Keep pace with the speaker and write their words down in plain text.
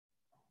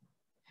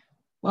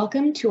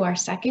Welcome to our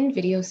second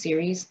video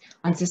series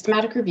on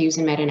systematic reviews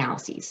and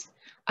meta-analyses.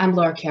 I'm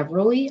Laura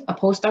Chiavaroli, a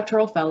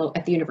postdoctoral fellow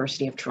at the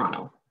University of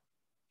Toronto.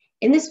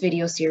 In this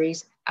video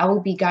series, I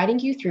will be guiding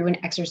you through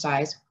an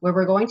exercise where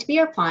we're going to be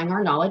applying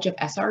our knowledge of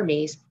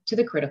SRMAs to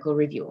the critical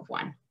review of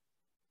one.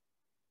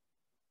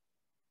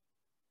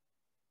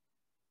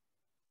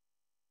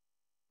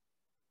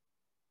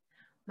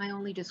 My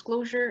only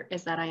disclosure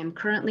is that I am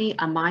currently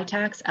a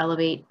MyTax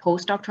Elevate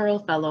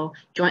postdoctoral fellow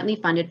jointly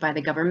funded by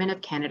the Government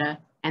of Canada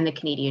and the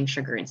Canadian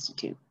Sugar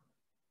Institute.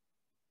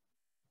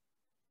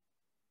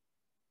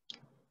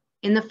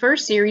 In the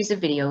first series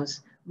of videos,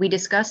 we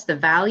discussed the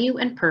value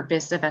and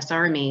purpose of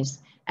SRMAs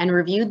and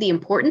reviewed the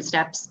important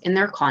steps in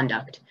their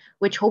conduct,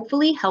 which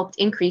hopefully helped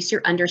increase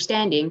your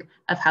understanding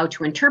of how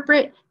to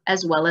interpret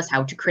as well as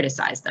how to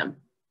criticize them.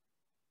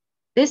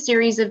 This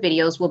series of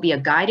videos will be a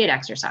guided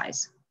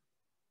exercise.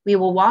 We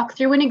will walk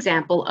through an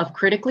example of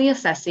critically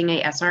assessing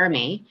a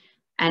SRMA,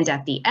 and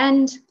at the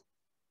end,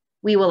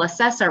 we will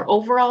assess our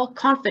overall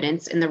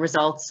confidence in the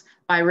results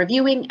by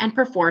reviewing and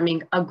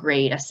performing a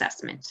grade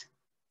assessment.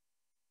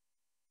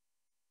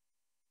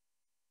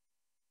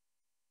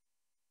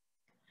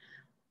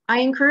 I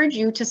encourage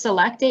you to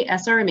select a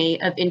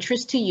SRMA of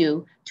interest to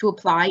you to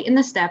apply in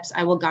the steps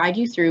I will guide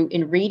you through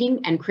in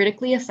reading and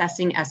critically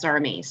assessing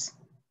SRMAs.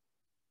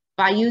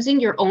 By using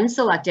your own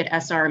selected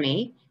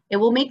SRMA, it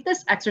will make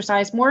this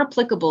exercise more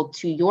applicable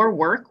to your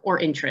work or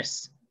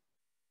interests.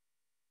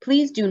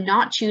 Please do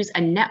not choose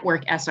a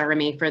network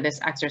SRMA for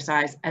this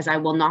exercise, as I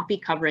will not be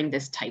covering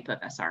this type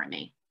of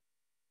SRMA.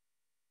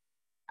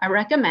 I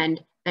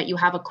recommend that you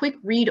have a quick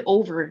read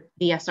over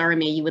the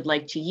SRMA you would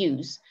like to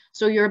use,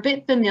 so you're a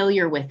bit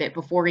familiar with it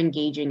before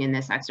engaging in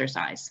this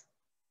exercise.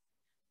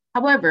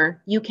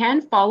 However, you can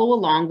follow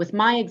along with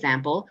my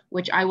example,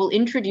 which I will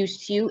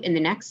introduce to you in the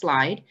next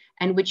slide,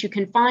 and which you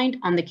can find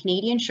on the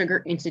Canadian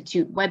Sugar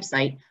Institute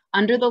website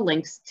under the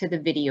links to the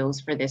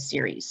videos for this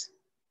series.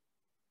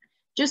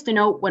 Just a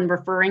note, when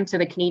referring to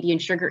the Canadian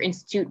Sugar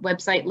Institute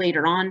website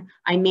later on,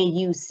 I may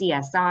use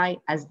CSI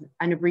as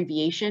an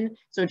abbreviation,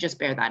 so just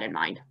bear that in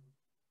mind.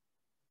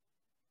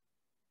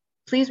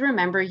 Please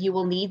remember you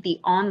will need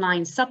the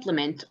online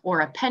supplement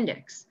or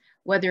appendix,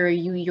 whether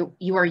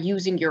you are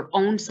using your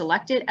own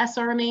selected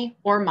SRMA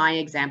or my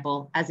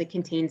example, as it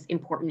contains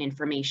important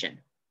information.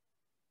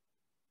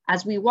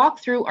 As we walk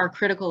through our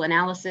critical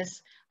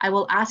analysis, I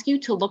will ask you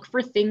to look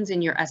for things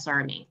in your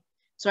SRMA.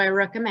 So I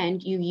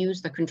recommend you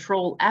use the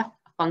Control F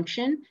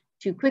function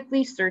to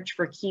quickly search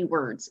for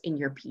keywords in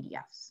your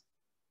PDFs.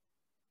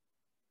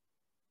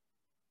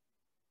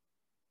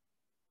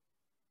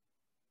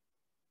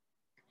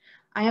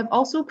 I have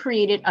also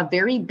created a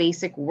very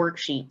basic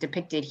worksheet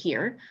depicted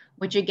here,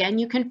 which again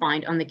you can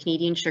find on the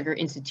Canadian Sugar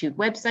Institute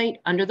website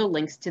under the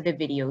links to the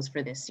videos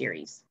for this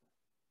series.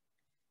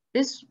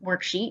 This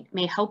worksheet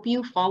may help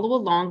you follow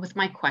along with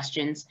my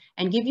questions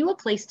and give you a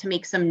place to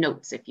make some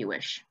notes if you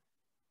wish.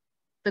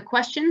 The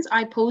questions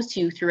I pose to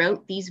you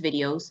throughout these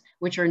videos,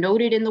 which are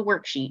noted in the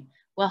worksheet,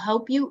 will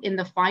help you in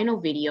the final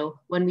video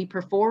when we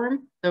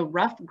perform the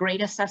rough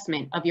grade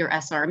assessment of your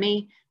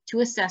SRMA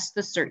to assess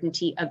the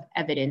certainty of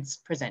evidence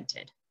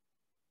presented.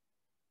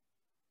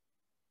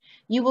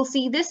 You will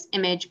see this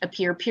image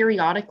appear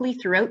periodically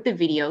throughout the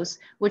videos,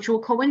 which will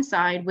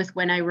coincide with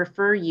when I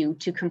refer you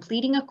to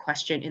completing a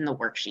question in the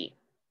worksheet.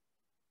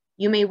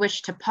 You may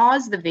wish to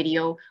pause the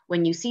video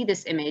when you see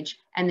this image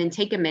and then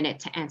take a minute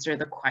to answer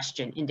the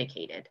question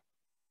indicated.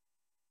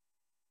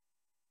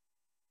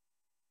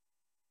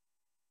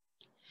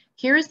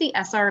 Here is the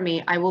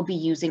SRMA I will be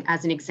using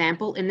as an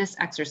example in this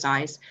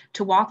exercise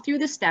to walk through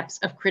the steps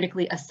of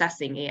critically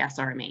assessing a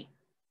SRMA.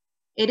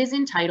 It is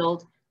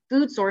entitled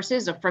Food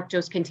Sources of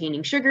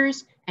Fructose-Containing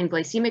Sugars and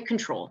Glycemic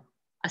Control,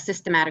 a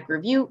Systematic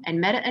Review and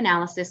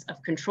Meta-Analysis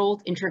of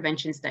Controlled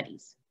Intervention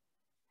Studies,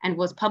 and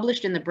was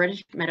published in the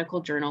British Medical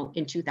Journal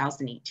in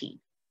 2018.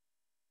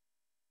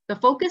 The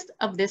focus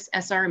of this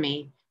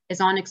SRMA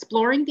is on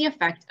exploring the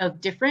effect of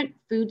different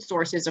food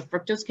sources of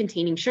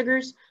fructose-containing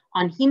sugars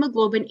on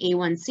hemoglobin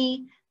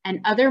A1C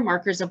and other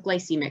markers of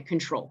glycemic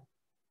control.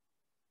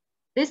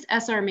 This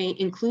SRMA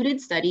included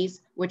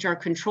studies which are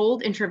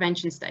controlled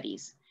intervention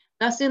studies,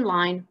 thus in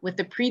line with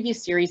the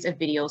previous series of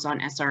videos on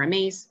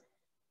SRMAs.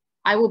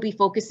 I will be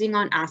focusing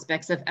on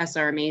aspects of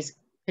SRMAs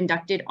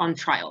conducted on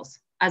trials,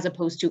 as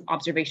opposed to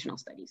observational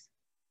studies.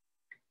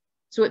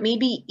 So it may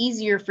be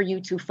easier for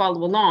you to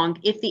follow along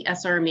if the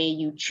SRMA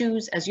you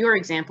choose as your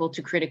example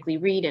to critically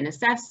read and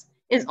assess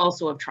is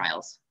also of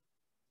trials.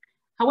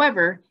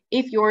 However,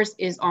 if yours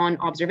is on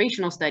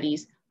observational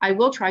studies, I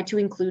will try to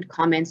include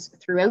comments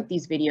throughout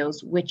these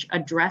videos which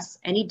address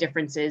any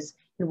differences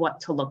in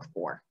what to look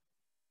for.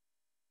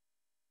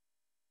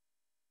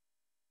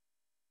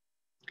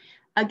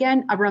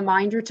 Again, a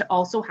reminder to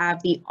also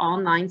have the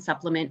online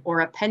supplement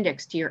or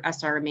appendix to your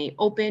SRMA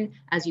open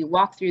as you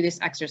walk through this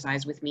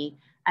exercise with me,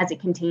 as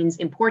it contains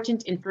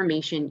important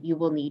information you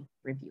will need to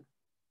review.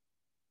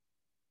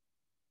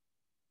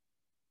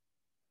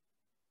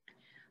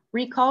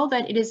 Recall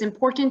that it is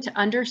important to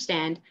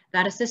understand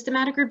that a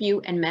systematic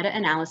review and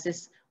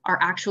meta-analysis are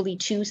actually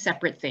two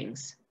separate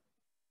things.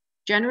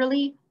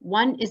 Generally,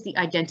 one is the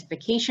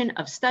identification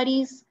of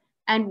studies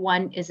and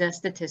one is a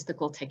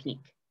statistical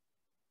technique.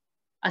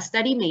 A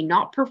study may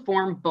not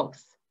perform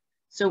both,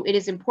 so it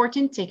is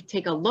important to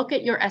take a look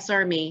at your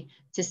SRMA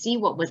to see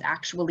what was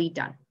actually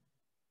done.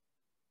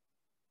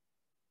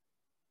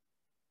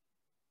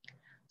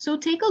 So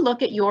take a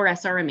look at your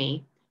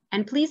SRMA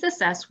and please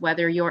assess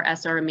whether your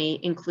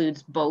SRMA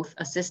includes both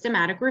a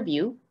systematic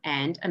review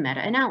and a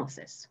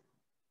meta-analysis.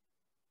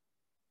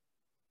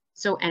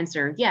 So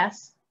answer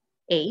yes,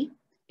 A,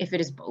 if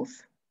it is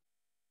both,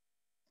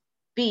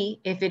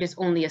 B, if it is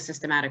only a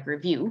systematic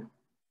review,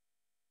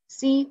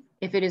 C,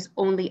 if it is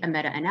only a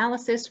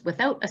meta-analysis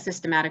without a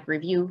systematic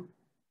review,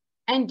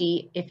 and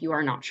D, if you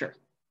are not sure.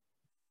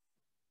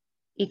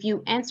 If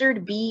you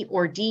answered B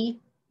or D,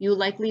 you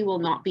likely will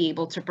not be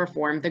able to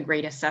perform the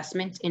grade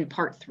assessment in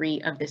part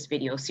 3 of this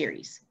video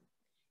series.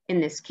 In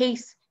this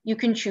case, you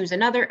can choose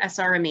another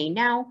SRMA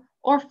now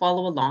or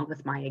follow along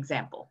with my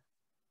example.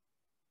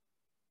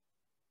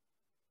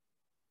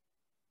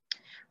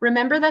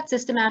 Remember that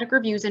systematic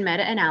reviews and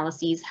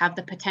meta-analyses have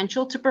the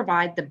potential to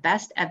provide the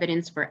best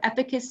evidence for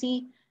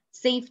efficacy,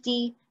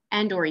 safety,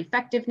 and/or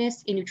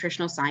effectiveness in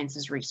nutritional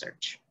sciences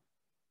research.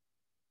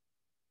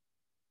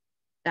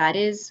 That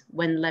is,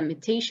 when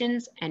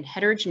limitations and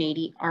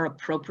heterogeneity are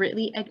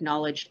appropriately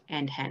acknowledged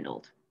and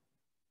handled.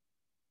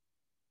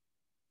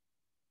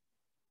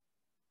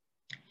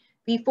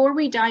 Before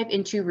we dive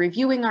into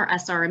reviewing our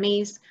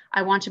SRMAs,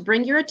 I want to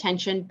bring your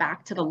attention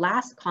back to the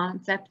last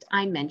concept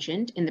I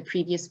mentioned in the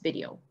previous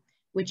video,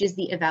 which is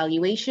the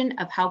evaluation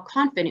of how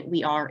confident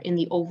we are in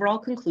the overall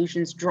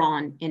conclusions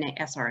drawn in a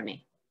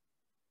SRMA.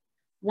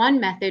 One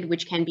method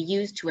which can be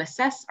used to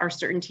assess our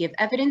certainty of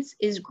evidence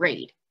is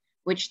GRADE,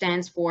 which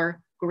stands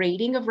for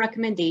Grading of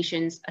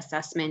Recommendations,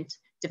 Assessment,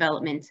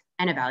 Development,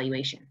 and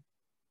Evaluation.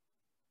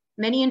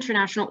 Many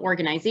international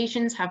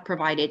organizations have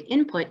provided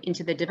input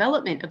into the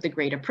development of the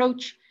GRADE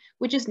approach,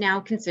 which is now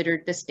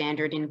considered the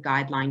standard in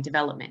guideline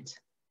development.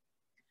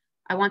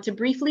 I want to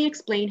briefly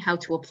explain how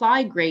to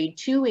apply GRADE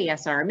to a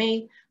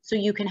SRMA so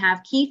you can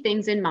have key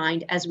things in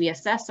mind as we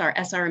assess our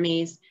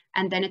SRMAs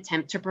and then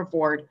attempt to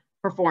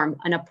perform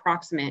an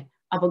approximate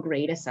of a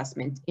GRADE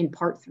assessment in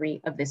part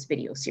 3 of this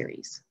video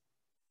series.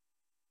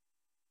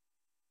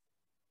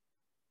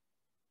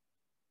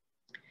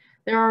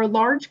 There are a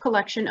large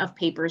collection of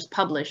papers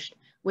published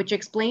which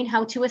explain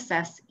how to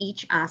assess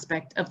each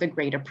aspect of the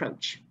GRADE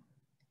approach.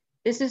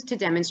 This is to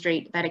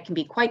demonstrate that it can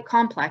be quite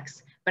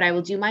complex, but I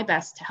will do my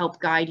best to help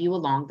guide you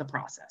along the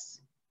process.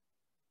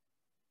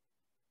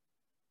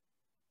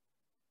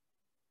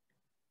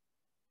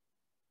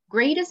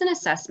 GRADE is an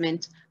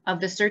assessment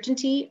of the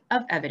certainty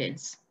of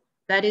evidence,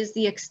 that is,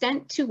 the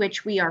extent to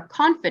which we are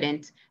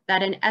confident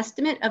that an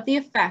estimate of the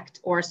effect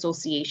or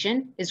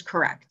association is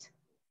correct.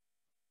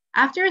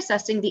 After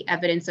assessing the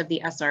evidence of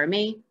the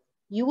SRMA,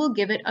 you will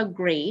give it a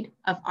grade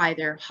of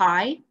either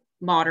high,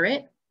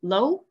 moderate,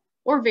 low,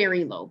 or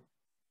very low,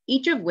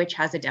 each of which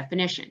has a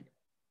definition.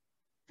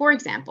 For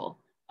example,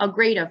 a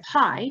grade of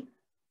high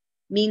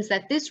means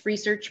that this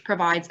research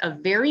provides a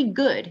very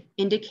good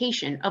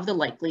indication of the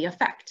likely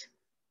effect.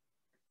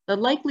 The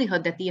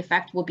likelihood that the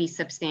effect will be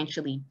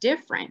substantially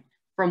different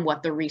from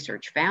what the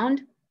research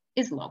found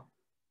is low.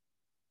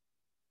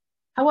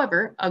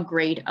 However, a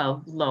grade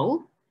of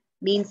low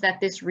means that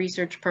this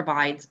research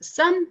provides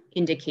some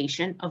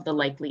indication of the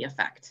likely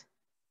effect.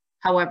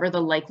 However,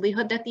 the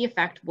likelihood that the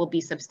effect will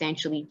be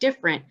substantially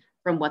different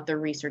from what the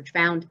research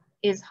found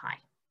is high.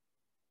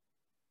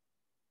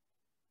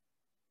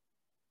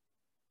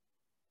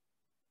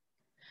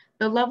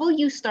 The level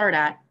you start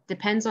at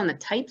depends on the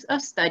types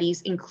of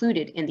studies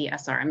included in the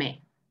SRMA.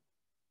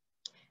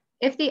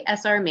 If the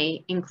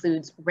SRMA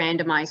includes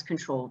randomized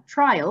controlled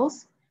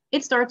trials,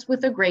 it starts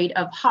with a grade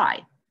of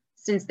high,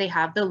 since they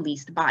have the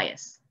least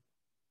bias.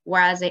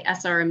 Whereas a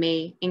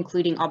SRMA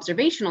including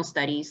observational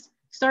studies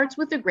starts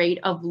with a grade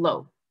of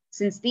low,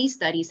 since these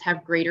studies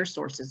have greater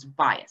sources of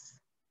bias.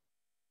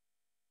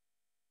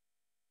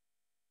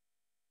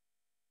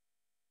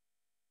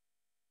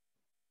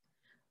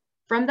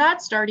 From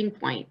that starting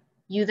point,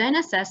 you then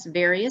assess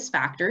various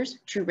factors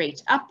to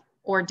rate up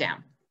or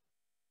down.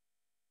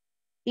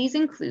 These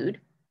include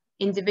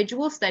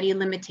individual study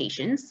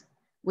limitations,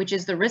 which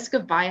is the risk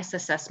of bias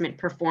assessment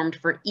performed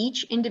for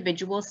each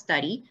individual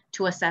study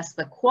to assess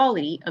the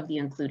quality of the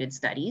included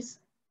studies.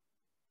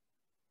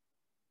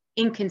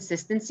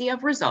 Inconsistency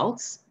of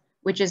results,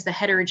 which is the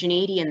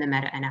heterogeneity in the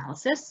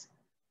meta-analysis.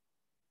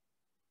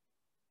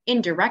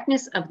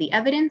 Indirectness of the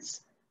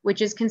evidence,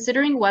 which is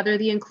considering whether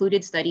the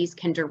included studies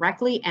can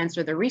directly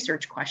answer the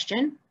research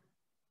question.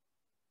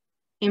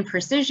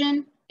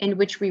 Imprecision, in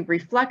which we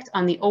reflect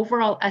on the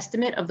overall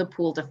estimate of the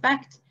pooled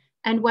effect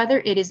and whether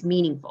it is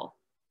meaningful.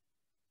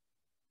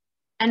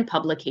 And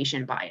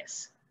publication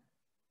bias.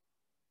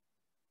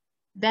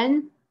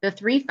 Then the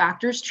 3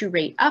 factors to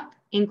rate up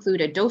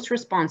include a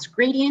dose-response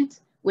gradient,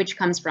 which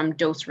comes from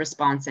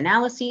dose-response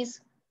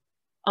analyses,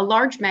 a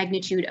large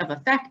magnitude of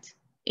effect,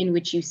 in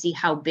which you see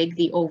how big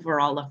the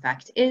overall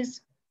effect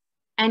is,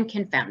 and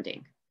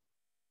confounding.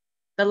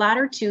 The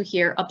latter two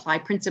here apply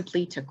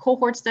principally to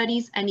cohort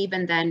studies and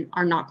even then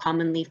are not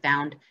commonly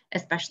found,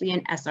 especially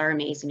in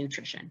SRMAs in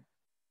nutrition.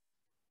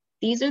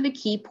 These are the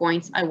key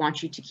points I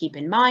want you to keep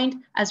in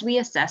mind as we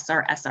assess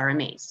our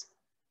SRMAs.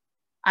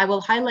 I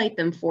will highlight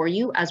them for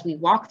you as we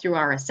walk through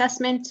our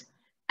assessment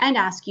and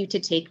ask you to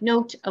take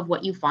note of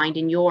what you find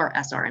in your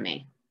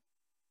SRMA.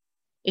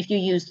 If you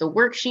use the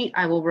worksheet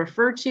I will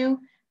refer to,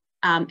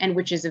 and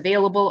which is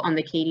available on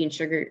the Canadian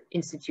Sugar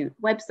Institute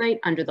website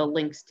under the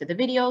links to the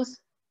videos,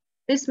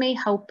 this may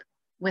help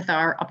with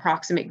our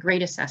approximate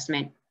grade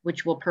assessment,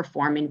 which we'll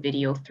perform in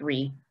video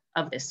 3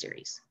 of this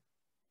series.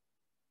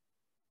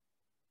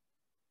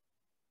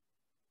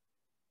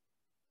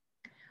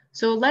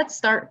 So let's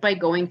start by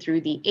going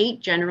through the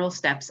 8 general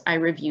steps I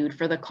reviewed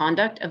for the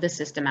conduct of the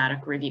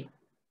systematic review.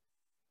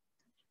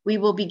 We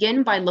will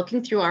begin by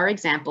looking through our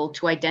example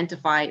to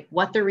identify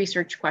what the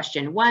research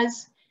question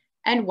was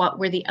and what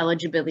were the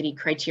eligibility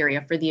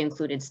criteria for the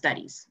included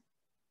studies.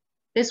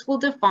 This will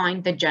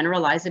define the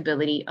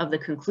generalizability of the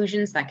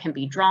conclusions that can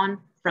be drawn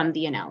from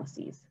the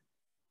analyses.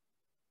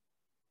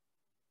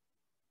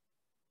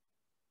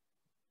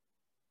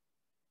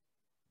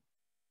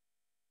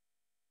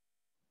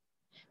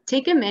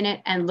 Take a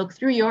minute and look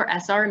through your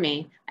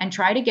SRMA and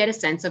try to get a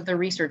sense of the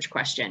research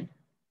question.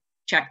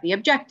 Check the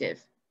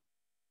objective.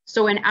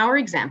 So in our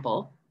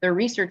example, the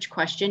research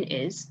question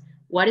is,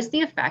 what is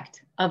the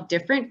effect of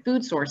different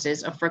food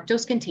sources of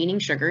fructose-containing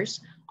sugars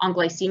on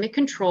glycemic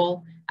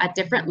control at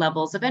different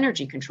levels of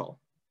energy control?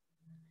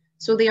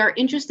 So they are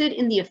interested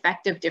in the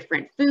effect of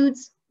different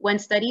foods when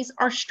studies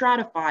are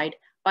stratified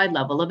by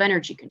level of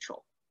energy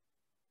control.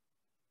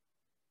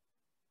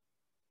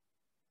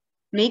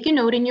 Make a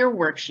note in your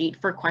worksheet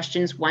for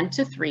questions 1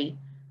 to 3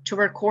 to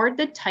record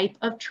the type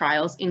of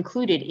trials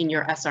included in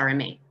your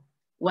SRMA,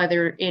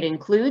 whether it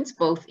includes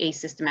both a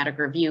systematic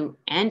review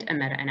and a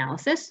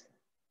meta-analysis,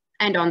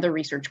 and on the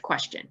research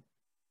question.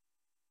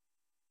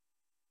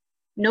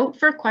 Note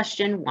for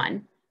question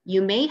 1,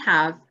 you may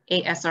have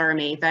a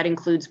SRMA that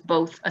includes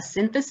both a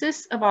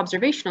synthesis of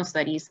observational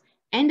studies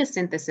and a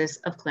synthesis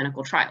of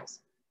clinical trials.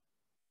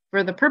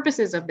 For the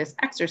purposes of this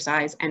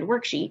exercise and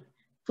worksheet,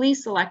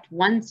 please select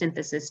one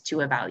synthesis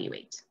to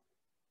evaluate.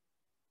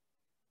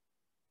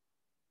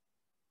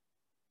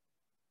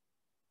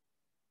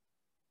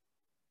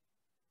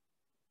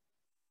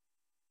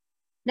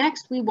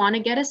 Next, we want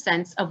to get a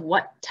sense of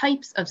what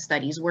types of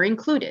studies were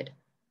included.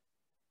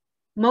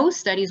 Most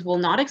studies will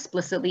not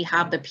explicitly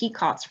have the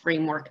PCOTS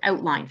framework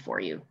outlined for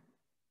you.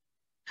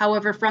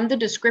 However, from the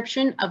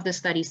description of the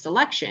study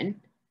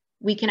selection,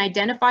 we can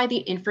identify the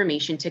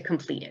information to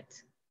complete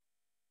it.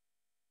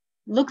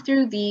 Look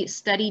through the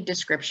study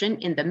description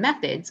in the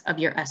methods of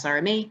your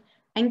SRMA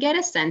and get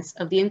a sense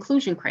of the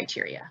inclusion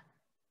criteria.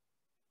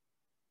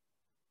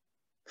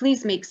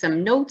 Please make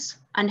some notes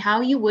on how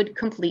you would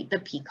complete the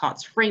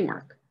PCOTS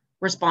framework,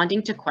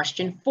 responding to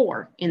question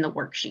 4 in the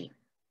worksheet.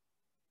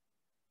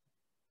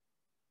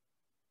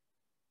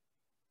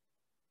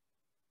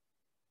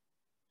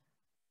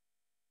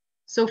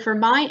 So for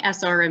my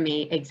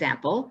SRMA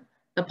example,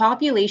 the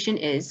population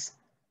is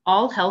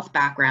all health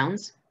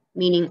backgrounds,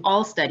 meaning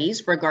all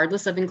studies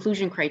regardless of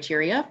inclusion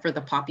criteria for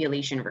the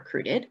population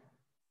recruited.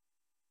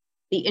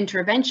 The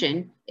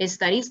intervention is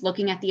studies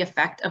looking at the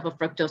effect of a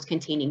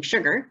fructose-containing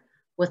sugar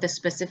with a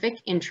specific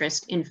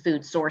interest in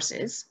food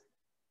sources.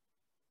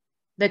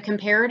 The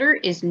comparator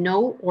is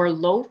no or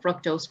low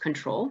fructose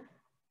control.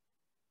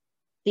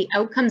 The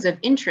outcomes of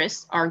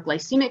interest are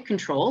glycemic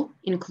control,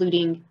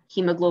 including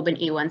hemoglobin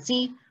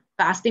A1C,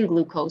 fasting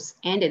glucose,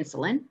 and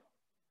insulin.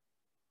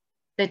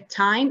 The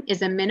time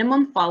is a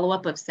minimum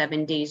follow-up of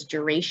 7 days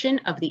duration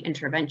of the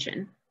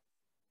intervention.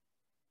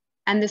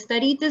 And the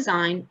study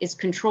design is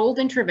controlled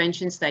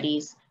intervention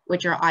studies,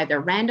 which are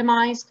either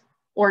randomized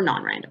or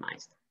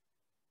non-randomized.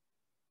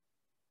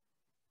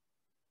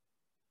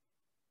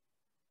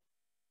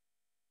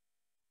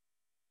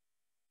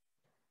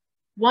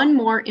 One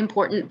more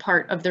important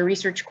part of the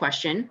research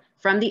question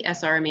from the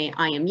SRMA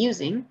I am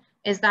using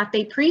is that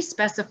they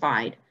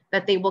pre-specified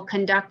that they will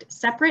conduct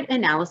separate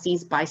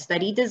analyses by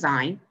study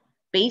design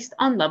based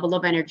on level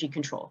of energy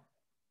control.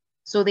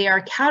 So they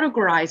are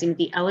categorizing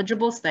the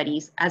eligible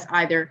studies as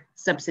either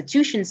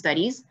substitution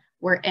studies,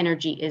 where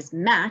energy is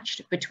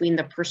matched between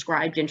the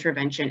prescribed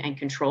intervention and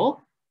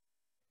control,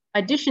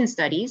 addition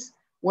studies,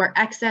 where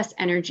excess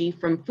energy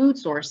from food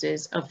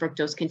sources of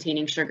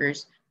fructose-containing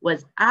sugars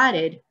was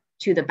added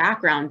to the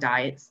background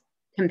diets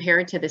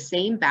compared to the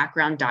same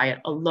background diet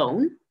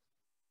alone,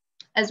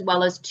 as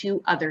well as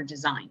 2 other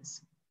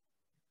designs.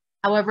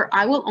 However,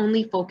 I will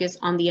only focus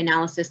on the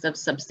analysis of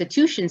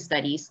substitution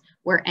studies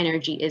where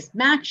energy is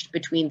matched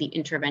between the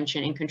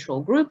intervention and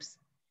control groups,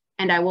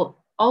 and I will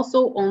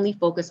also only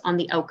focus on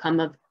the outcome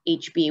of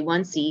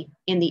HbA1c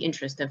in the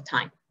interest of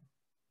time.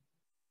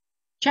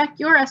 Check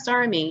your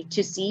SRMA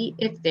to see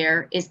if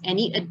there is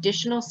any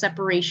additional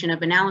separation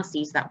of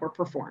analyses that were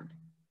performed.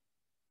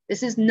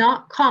 This is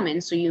not common,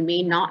 so you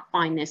may not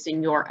find this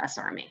in your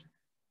SRMA.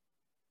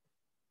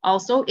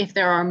 Also, if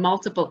there are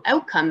multiple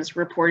outcomes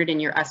reported in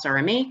your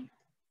SRMA,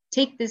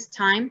 take this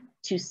time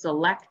to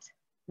select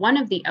one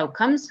of the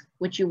outcomes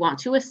which you want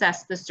to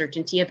assess the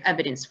certainty of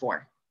evidence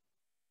for.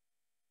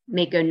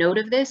 Make a note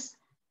of this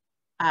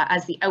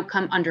as the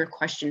outcome under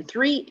question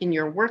 3 in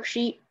your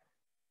worksheet.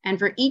 And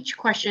for each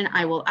question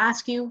I will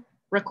ask you,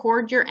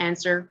 record your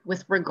answer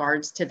with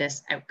regards to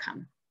this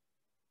outcome.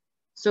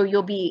 So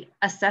you'll be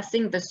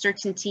assessing the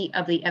certainty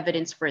of the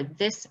evidence for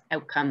this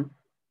outcome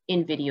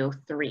in video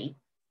 3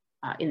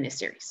 in this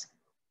series.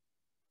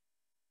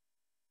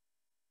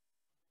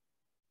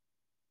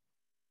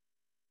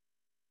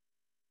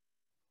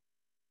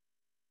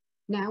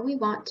 Now we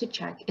want to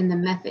check in the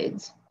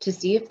methods to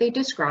see if they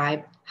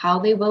describe how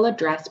they will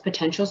address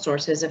potential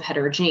sources of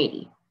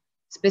heterogeneity,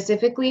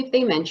 specifically if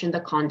they mention the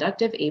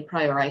conduct of a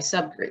priori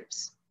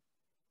subgroups.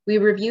 We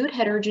reviewed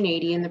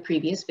heterogeneity in the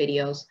previous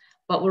videos,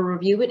 but we'll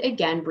review it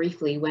again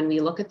briefly when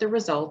we look at the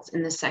results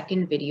in the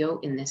second video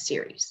in this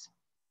series.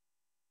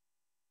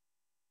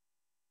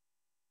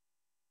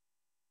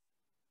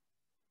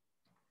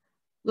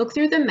 Look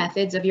through the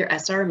methods of your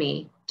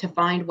SRMA to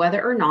find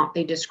whether or not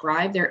they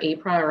describe their a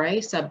priori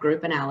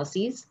subgroup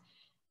analyses,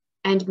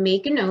 and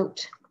make a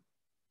note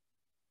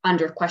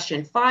under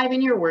question 5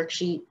 in your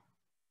worksheet.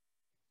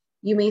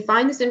 You may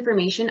find this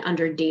information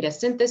under data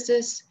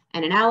synthesis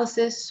and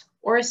analysis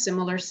or a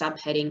similar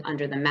subheading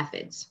under the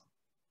methods.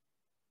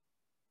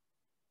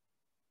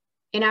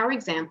 In our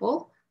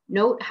example,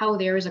 note how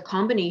there is a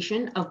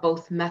combination of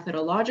both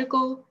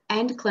methodological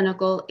and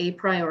clinical a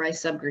priori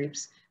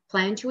subgroups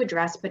planned to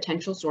address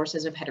potential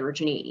sources of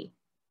heterogeneity.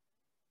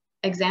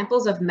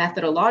 Examples of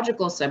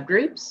methodological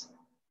subgroups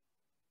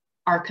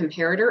are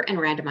comparator and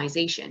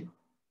randomization,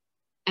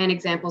 and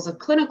examples of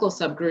clinical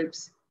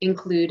subgroups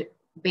include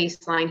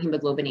baseline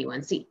hemoglobin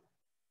A1C.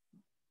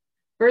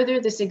 Further,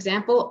 this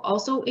example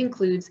also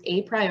includes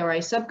a priori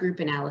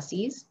subgroup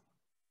analyses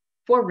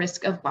for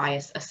risk of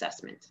bias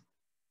assessment.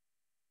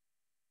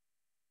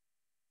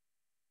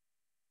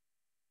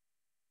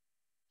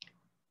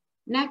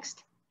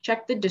 Next,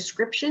 check the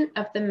description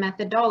of the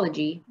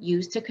methodology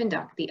used to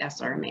conduct the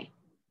SRMA.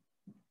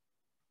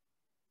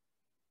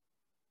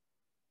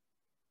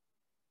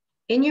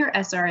 In your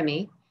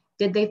SRMA,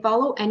 did they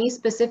follow any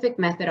specific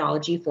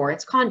methodology for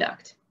its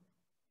conduct?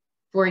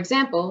 For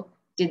example,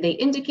 did they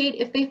indicate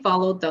if they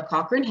followed the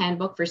Cochrane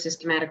Handbook for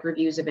Systematic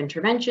Reviews of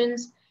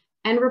Interventions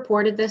and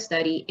reported the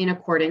study in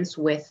accordance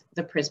with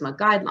the PRISMA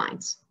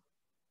guidelines?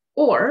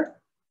 Or,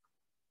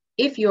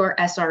 if your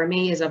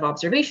SRMA is of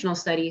observational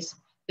studies,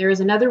 there is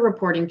another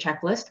reporting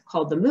checklist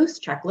called the Moose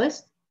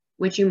checklist,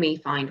 which you may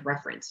find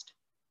referenced.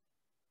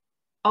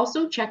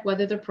 Also check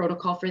whether the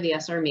protocol for the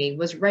SRMA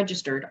was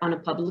registered on a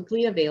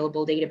publicly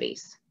available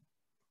database.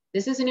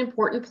 This is an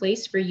important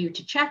place for you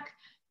to check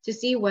to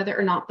see whether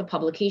or not the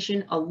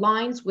publication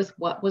aligns with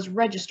what was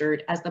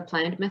registered as the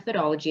planned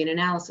methodology and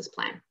analysis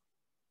plan.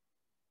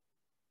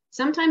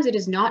 Sometimes it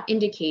is not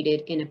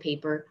indicated in a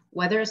paper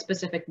whether a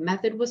specific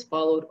method was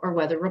followed or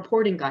whether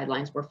reporting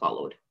guidelines were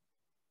followed.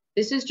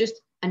 This is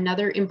just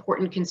another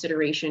important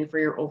consideration for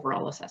your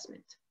overall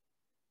assessment.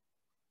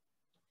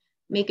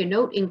 Make a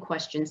note in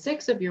question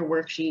 6 of your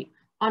worksheet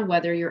on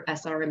whether your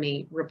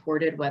SRMA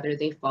reported whether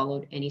they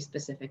followed any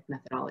specific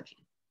methodology.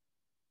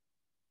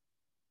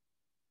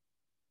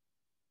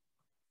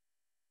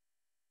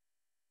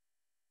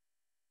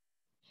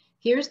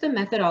 Here's the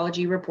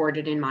methodology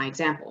reported in my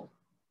example.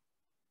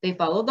 They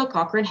followed the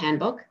Cochrane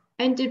Handbook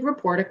and did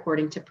report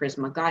according to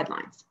PRISMA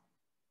guidelines.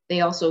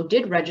 They also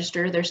did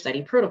register their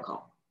study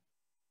protocol.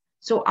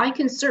 So I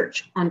can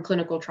search on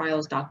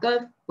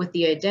clinicaltrials.gov with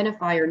the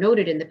identifier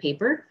noted in the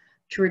paper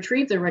to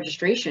retrieve the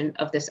registration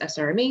of this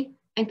SRMA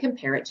and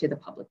compare it to the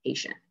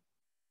publication.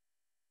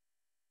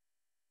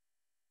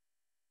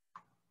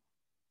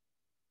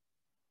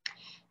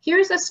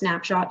 Here's a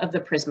snapshot of the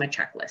PRISMA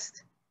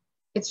checklist.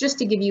 It's just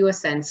to give you a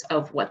sense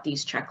of what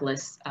these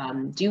checklists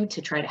do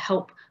to try to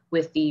help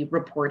with the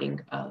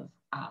reporting of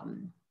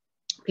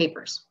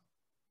papers.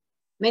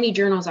 Many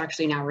journals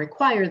actually now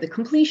require the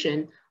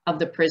completion of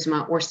the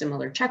PRISMA or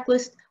similar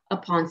checklist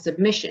upon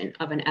submission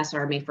of an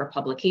SRMA for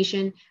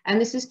publication,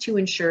 and this is to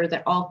ensure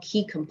that all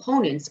key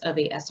components of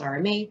a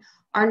SRMA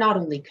are not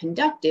only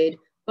conducted,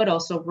 but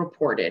also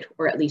reported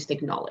or at least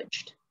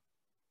acknowledged.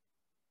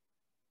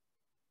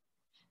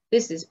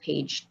 This is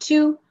page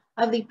 2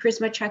 of the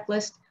PRISMA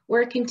checklist,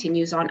 where it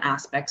continues on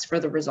aspects for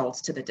the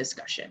results to the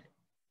discussion.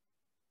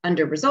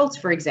 Under results,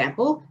 for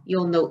example,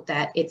 you'll note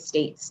that it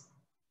states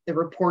the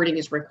reporting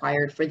is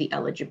required for the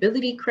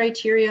eligibility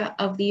criteria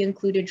of the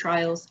included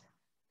trials,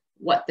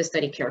 what the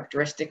study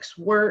characteristics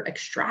were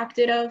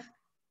extracted of,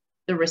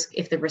 the risk,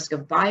 if the risk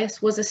of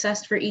bias was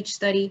assessed for each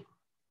study,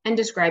 and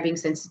describing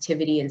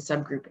sensitivity and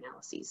subgroup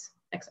analyses,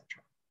 etc.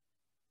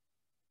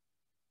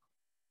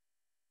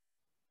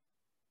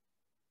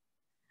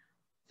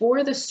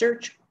 For the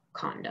search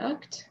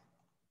conduct,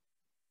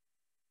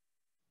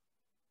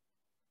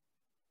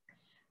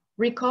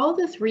 recall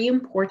the 3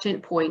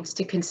 important points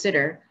to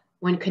consider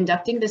when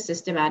conducting the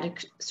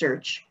systematic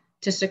search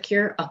to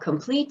secure a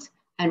complete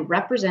and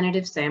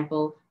representative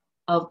sample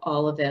of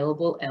all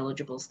available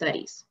eligible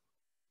studies.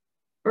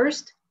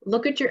 First,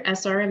 look at your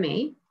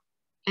SRMA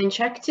and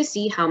check to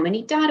see how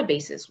many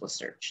databases was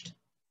searched.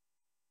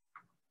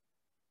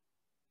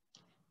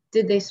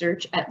 Did they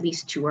search at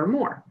least 2 or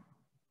more?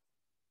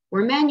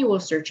 Were manual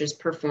searches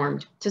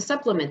performed to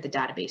supplement the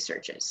database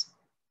searches?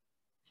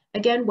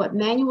 Again, what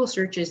manual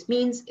searches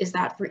means is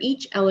that for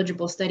each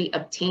eligible study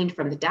obtained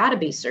from the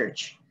database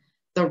search,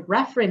 the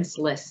reference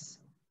lists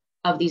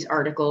of these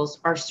articles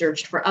are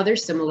searched for other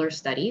similar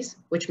studies,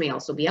 which may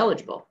also be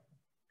eligible.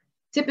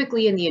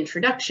 Typically in the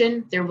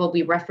introduction, there will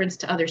be reference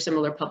to other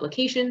similar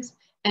publications,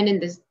 and in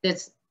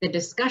the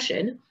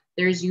discussion,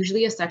 there is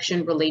usually a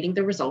section relating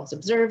the results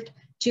observed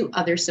to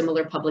other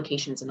similar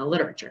publications in the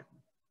literature.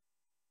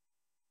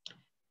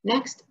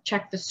 Next,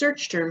 check the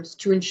search terms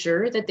to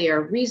ensure that they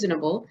are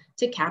reasonable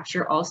to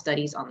capture all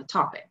studies on the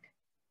topic.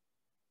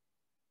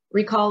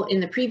 Recall in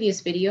the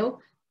previous video,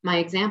 my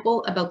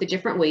example about the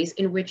different ways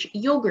in which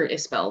yogurt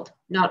is spelled,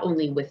 not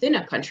only within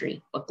a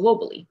country, but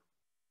globally.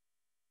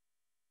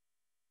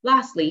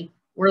 Lastly,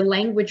 were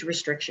language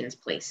restrictions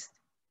placed?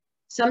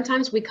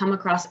 Sometimes we come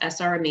across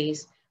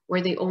SRMAs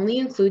where they only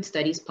include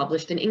studies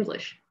published in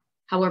English.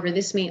 However,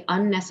 this may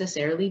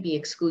unnecessarily be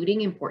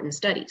excluding important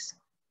studies.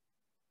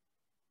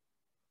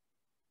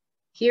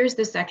 Here's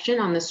the section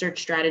on the search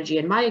strategy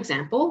in my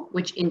example,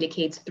 which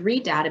indicates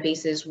 3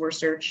 databases were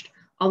searched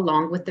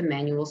along with the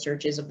manual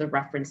searches of the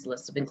reference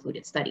lists of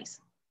included studies.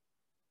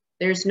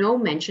 There's no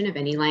mention of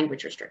any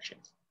language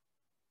restrictions.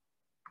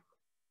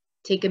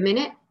 Take a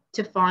minute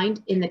to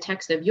find in the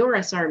text of your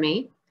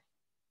SRMA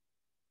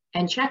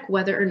and check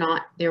whether or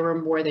not there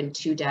were more than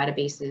 2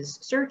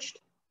 databases searched,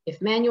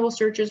 if manual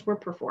searches were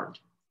performed,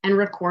 and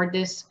record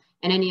this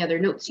and any other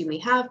notes you may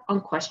have on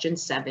question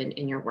 7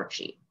 in your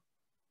worksheet.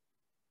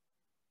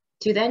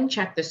 To then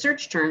check the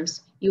search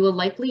terms, you will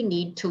likely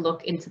need to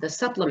look into the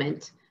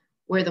supplement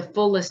where the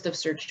full list of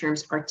search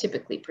terms are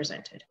typically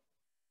presented.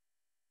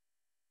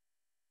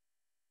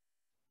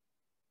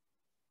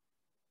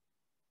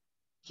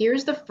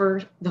 Here's the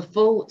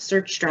full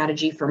search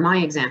strategy for my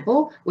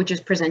example, which is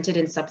presented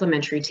in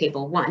supplementary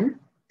table 1,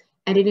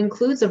 and it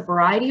includes a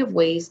variety of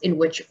ways in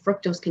which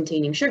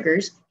fructose-containing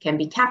sugars can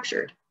be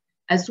captured,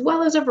 as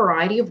well as a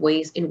variety of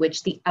ways in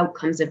which the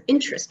outcomes of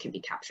interest can be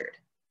captured.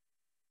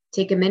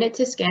 Take a minute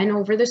to scan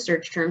over the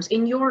search terms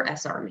in your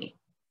SRMA.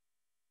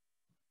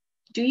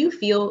 Do you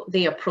feel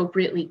they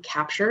appropriately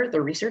capture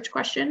the research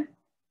question?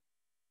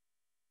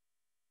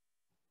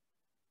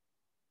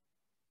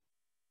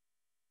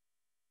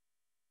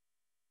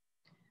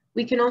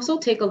 We can also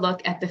take a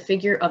look at the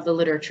figure of the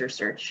literature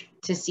search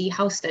to see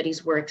how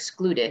studies were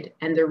excluded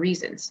and their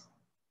reasons.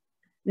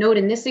 Note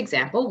in this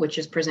example, which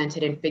is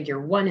presented in figure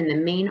 1 in the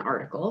main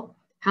article,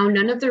 how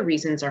none of the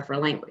reasons are for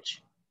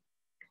language.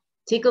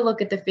 Take a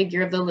look at the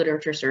figure of the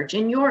literature search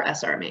in your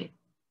SRMA.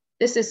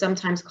 This is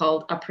sometimes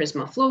called a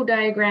Prisma flow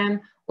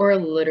diagram or a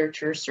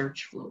literature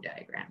search flow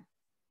diagram.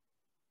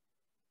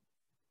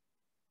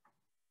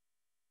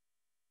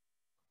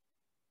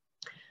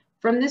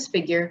 From this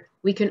figure,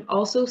 we can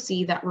also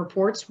see that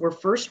reports were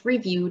first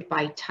reviewed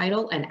by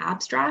title and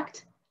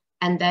abstract,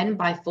 and then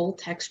by full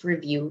text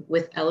review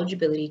with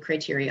eligibility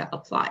criteria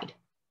applied.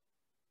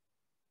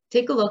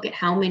 Take a look at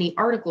how many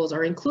articles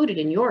are included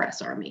in your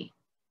SRMA.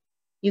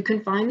 You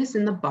can find this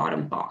in the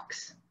bottom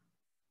box.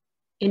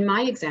 In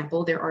my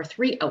example, there are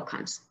 3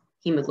 outcomes: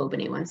 hemoglobin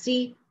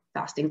A1C,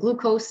 fasting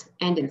glucose,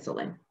 and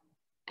insulin.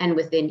 And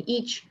within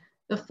each,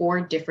 the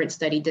 4 different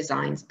study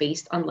designs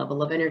based on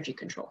level of energy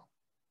control.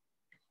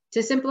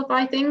 To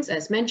simplify things,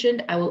 as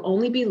mentioned, I will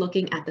only be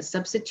looking at the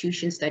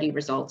substitution study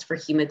results for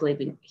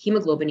hemoglobin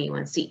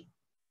A1C.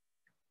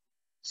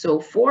 So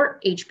for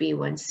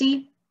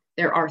HbA1c,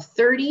 there are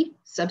 30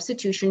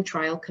 substitution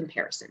trial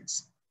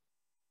comparisons.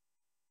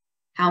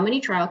 How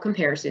many trial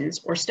comparisons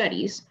or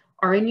studies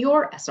are in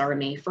your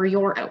SRMA for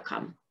your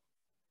outcome?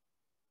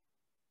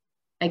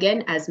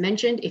 Again, as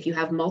mentioned, if you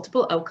have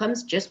multiple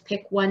outcomes, just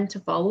pick one to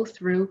follow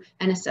through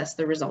and assess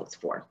the results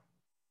for.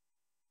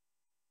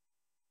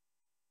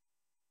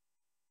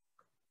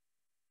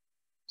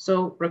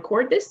 So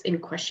record this in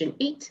question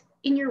 8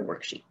 in your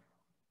worksheet.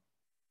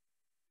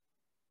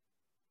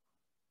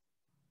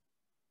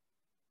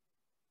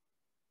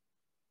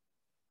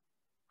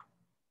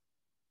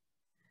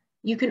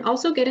 You can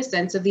also get a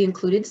sense of the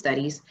included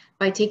studies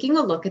by taking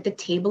a look at the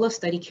table of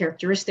study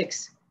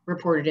characteristics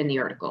reported in the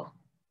article.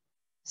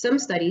 Some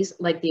studies,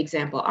 like the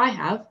example I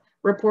have,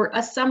 report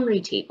a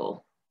summary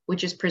table,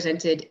 which is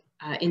presented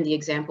in the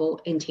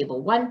example in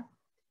table 1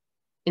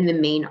 in the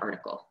main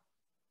article.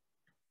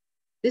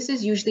 This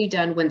is usually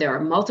done when there are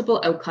multiple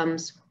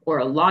outcomes or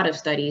a lot of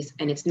studies,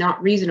 and it's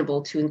not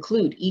reasonable to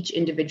include each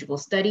individual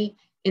study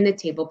in the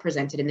table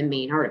presented in the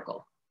main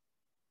article.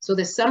 So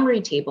the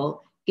summary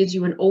table gives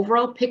you an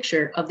overall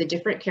picture of the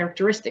different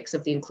characteristics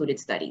of the included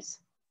studies.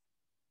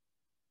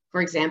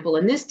 For example,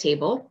 in this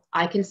table,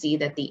 I can see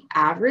that the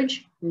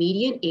average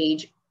median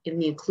age in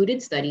the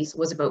included studies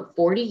was about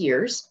 40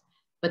 years,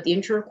 but the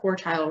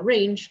interquartile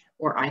range,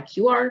 or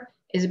IQR,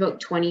 is about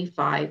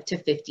 25 to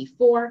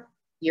 54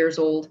 years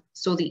old,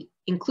 so the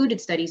included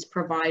studies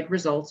provide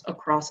results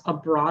across a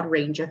broad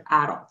range of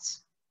adults.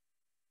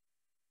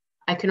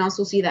 I can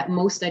also see that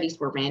most studies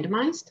were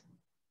randomized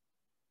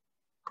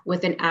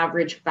with an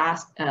average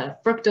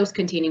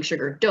fructose-containing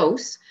sugar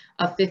dose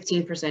of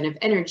 15% of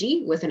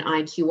energy with an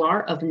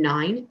IQR of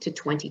 9 to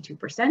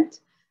 22%.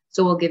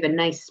 So we'll give a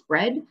nice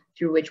spread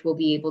through which we'll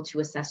be able to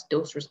assess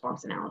dose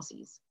response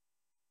analyses.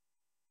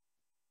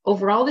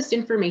 Overall, this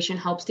information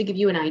helps to give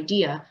you an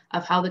idea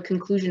of how the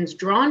conclusions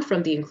drawn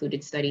from the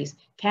included studies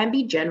can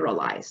be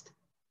generalized.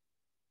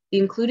 The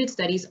included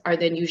studies are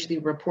then usually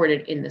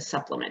reported in the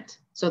supplement.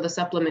 So the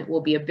supplement will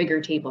be a bigger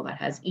table that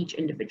has each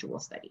individual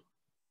study.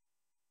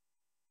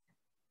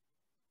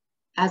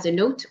 As a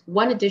note,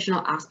 one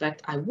additional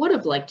aspect I would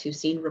have liked to have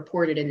seen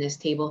reported in this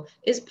table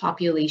is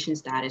population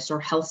status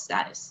or health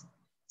status.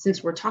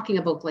 Since we're talking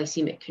about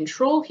glycemic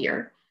control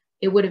here,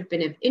 it would have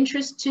been of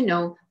interest to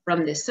know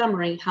from this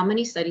summary how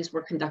many studies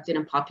were conducted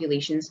in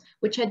populations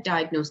which had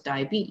diagnosed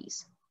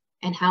diabetes,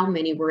 and how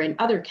many were in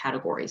other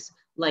categories,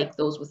 like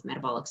those with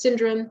metabolic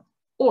syndrome,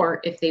 or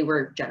if they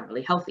were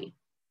generally healthy.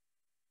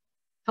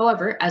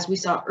 However, as we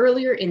saw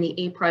earlier in the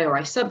a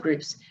priori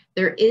subgroups,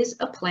 there is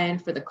a plan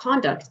for the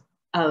conduct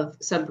of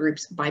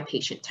subgroups by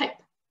patient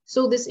type.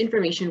 So this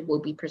information will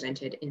be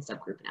presented in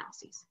subgroup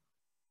analyses.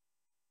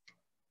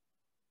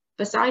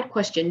 Beside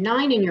question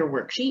 9 in your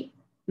worksheet,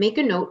 make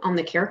a note on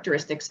the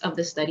characteristics of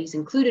the studies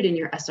included in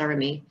your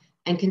SRMA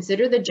and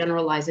consider the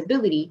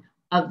generalizability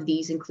of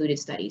these included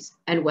studies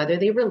and whether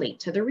they relate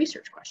to the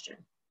research question.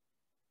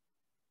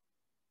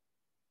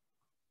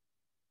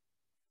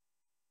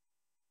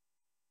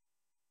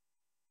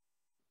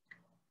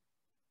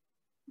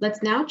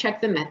 Let's now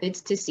check the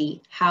methods to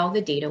see how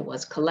the data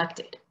was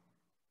collected.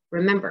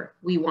 Remember,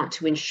 we want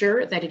to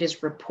ensure that it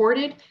is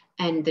reported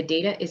and the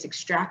data is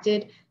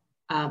extracted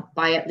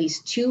by at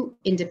least 2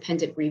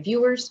 independent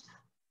reviewers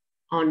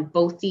on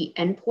both the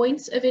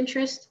endpoints of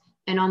interest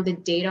and on the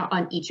data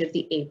on each of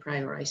the a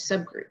priori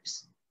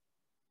subgroups.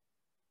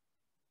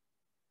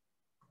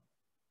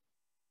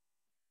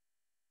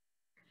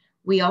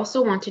 We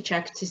also want to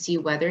check to see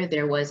whether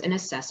there was an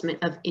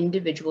assessment of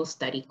individual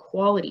study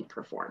quality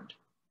performed.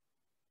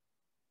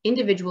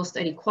 Individual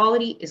study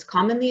quality is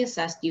commonly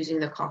assessed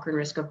using the Cochrane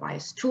risk of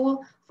bias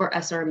tool for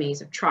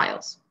SRMAs of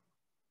trials.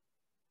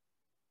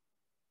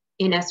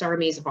 In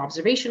SRMAs of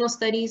observational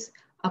studies,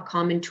 a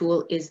common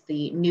tool is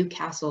the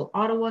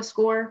Newcastle-Ottawa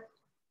score.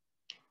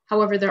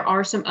 However, there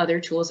are some other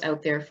tools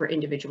out there for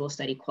individual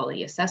study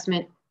quality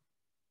assessment.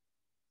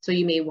 So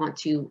you may want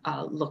to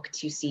look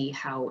to see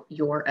how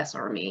your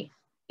SRMA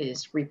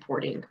is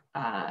reporting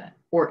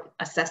or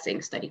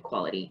assessing study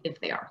quality if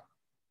they are.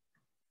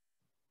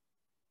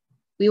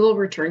 We will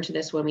return to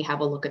this when we have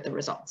a look at the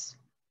results.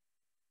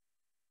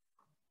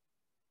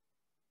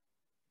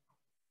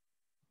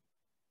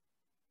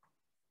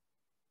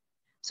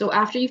 So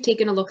after you've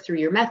taken a look through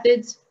your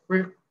methods,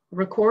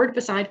 record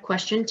beside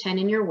question 10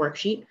 in your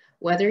worksheet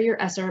whether your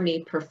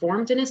SRMA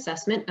performed an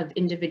assessment of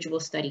individual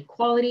study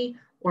quality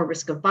or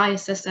risk of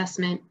bias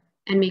assessment,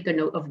 and make a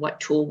note of what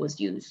tool was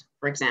used.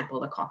 For example,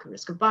 the Cochrane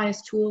risk of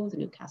bias tool, the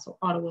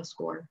Newcastle-Ottawa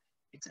score,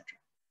 etc.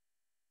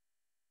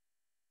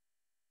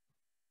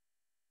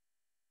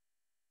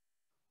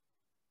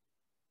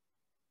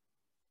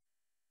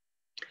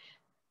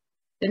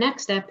 The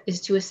next step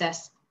is to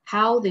assess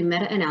how the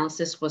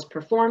meta-analysis was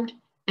performed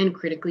and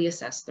critically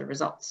assess the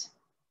results.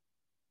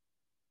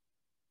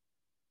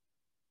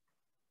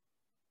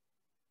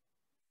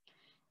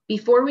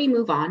 Before we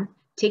move on,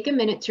 take a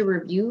minute to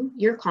review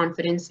your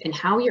confidence in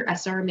how your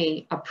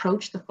SRMA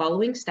approached the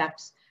following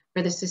steps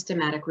for the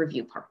systematic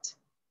review part.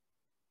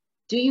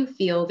 Do you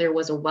feel there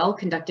was a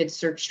well-conducted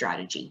search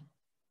strategy?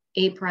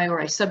 A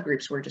priori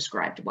subgroups were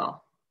described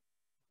well.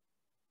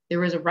 There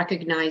was a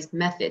recognized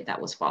method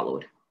that was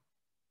followed.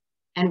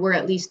 And were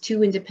at least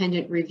 2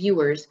 independent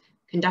reviewers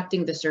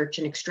conducting the search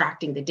and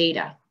extracting the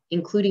data,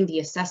 including the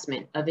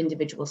assessment of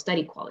individual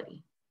study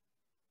quality.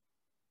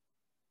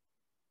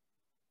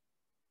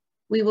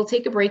 We will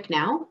take a break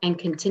now and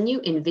continue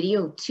in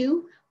video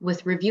 2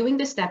 with reviewing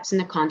the steps in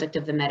the conduct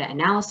of the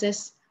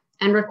meta-analysis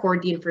and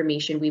record the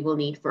information we will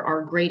need for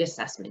our grade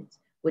assessment,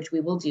 which we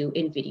will do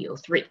in video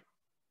 3.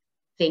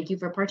 Thank you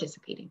for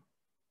participating.